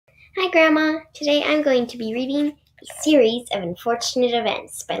Hi, Grandma. Today I'm going to be reading A Series of Unfortunate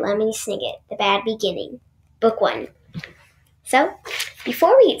Events by Lemony Snicket, The Bad Beginning, Book 1. So,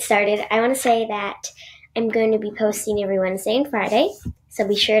 before we get started, I want to say that I'm going to be posting every Wednesday and Friday, so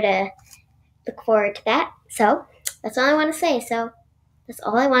be sure to look forward to that. So, that's all I want to say. That's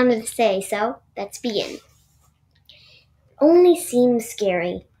all I wanted to say. So, let's begin. Only seems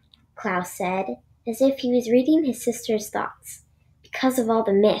scary, Klaus said, as if he was reading his sister's thoughts, because of all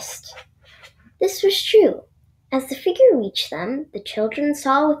the mist. This was true. As the figure reached them, the children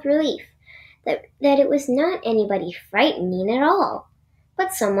saw with relief that it was not anybody frightening at all,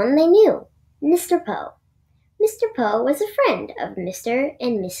 but someone they knew, Mr. Poe. Mr. Poe was a friend of Mr.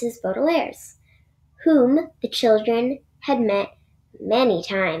 and Mrs. Baudelaire's, whom the children had met many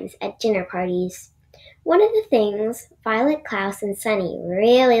times at dinner parties. One of the things Violet, Klaus, and Sunny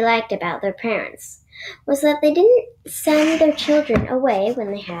really liked about their parents was that they didn't send their children away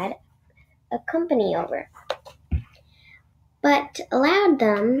when they had a company over, but allowed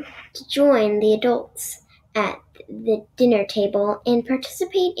them to join the adults at the dinner table and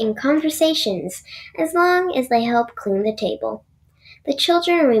participate in conversations as long as they helped clean the table. The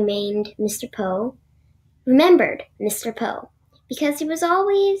children remembered Mr. Poe, because he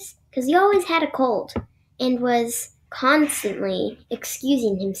always had a cold and was constantly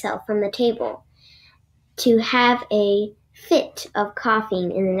excusing himself from the table to have a fit of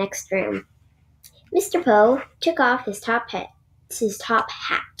coughing in the next room. Mr. Poe took off his top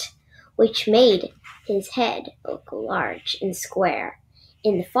hat, which made his head look large and square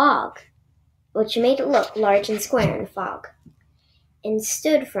in the fog, and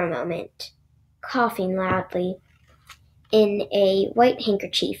stood for a moment, coughing loudly in a white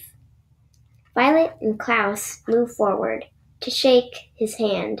handkerchief. Violet and Klaus moved forward to shake his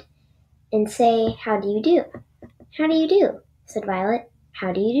hand and say, "How do you do?" "How do you do?" said Violet.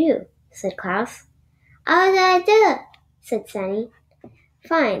 "How do you do?" said Klaus. "How do I do?" said Sunny.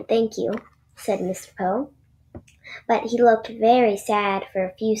 "Fine, thank you," said Mr. Poe. But he looked very sad for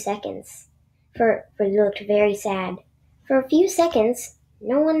a few seconds. He looked very sad. For a few seconds,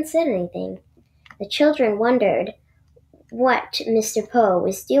 no one said anything. The children wondered what Mr. Poe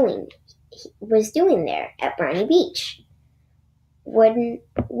was doing there at Briny Beach.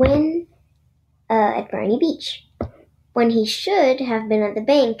 At Briny Beach, when he should have been at the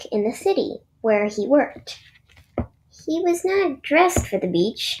bank in the city where he worked. He was not dressed for the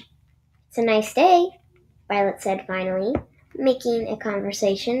beach. "It's a nice day," Violet said finally, making a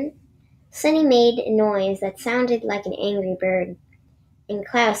conversation. Sunny made a noise that sounded like an angry bird, and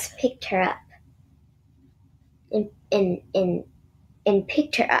Klaus picked her up. And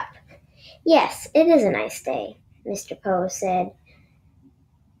picked her up. "Yes, it is a nice day," Mr. Poe said.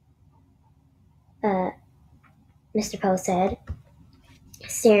 Mr. Poe said,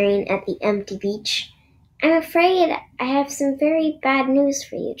 staring at the empty beach. "I'm afraid I have some very bad news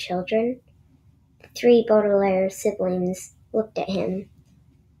for you, children." The three Baudelaire siblings looked at him.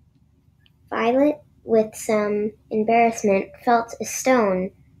 Violet, with some embarrassment, felt a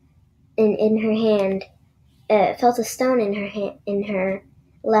stone in her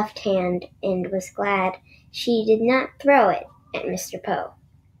left hand, and was glad she did not throw it at Mr. Poe.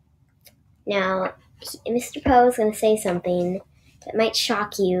 Now, Mr. Poe is going to say something that might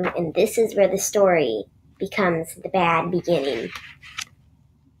shock you, and this is where the story becomes the bad beginning.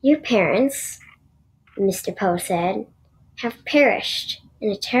 "Your parents," Mr. Poe said, "have perished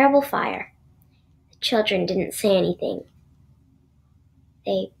in a terrible fire." The children didn't say anything.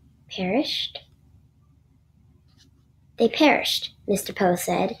 "They perished?" "They perished," Mr. Poe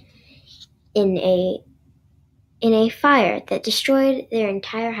said, in a fire that destroyed their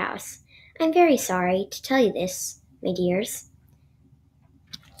entire house. "I'm very sorry to tell you this, my dears."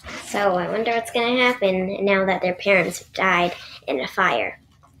 So I wonder what's going to happen now that their parents have died in a fire.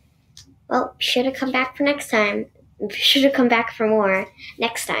 Well, be sure to come back for next time. Be sure to come back for more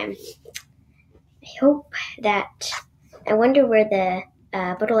next time. I wonder where the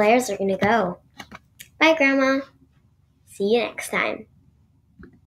Baudelaires are going to go. Bye, Grandma. See you next time.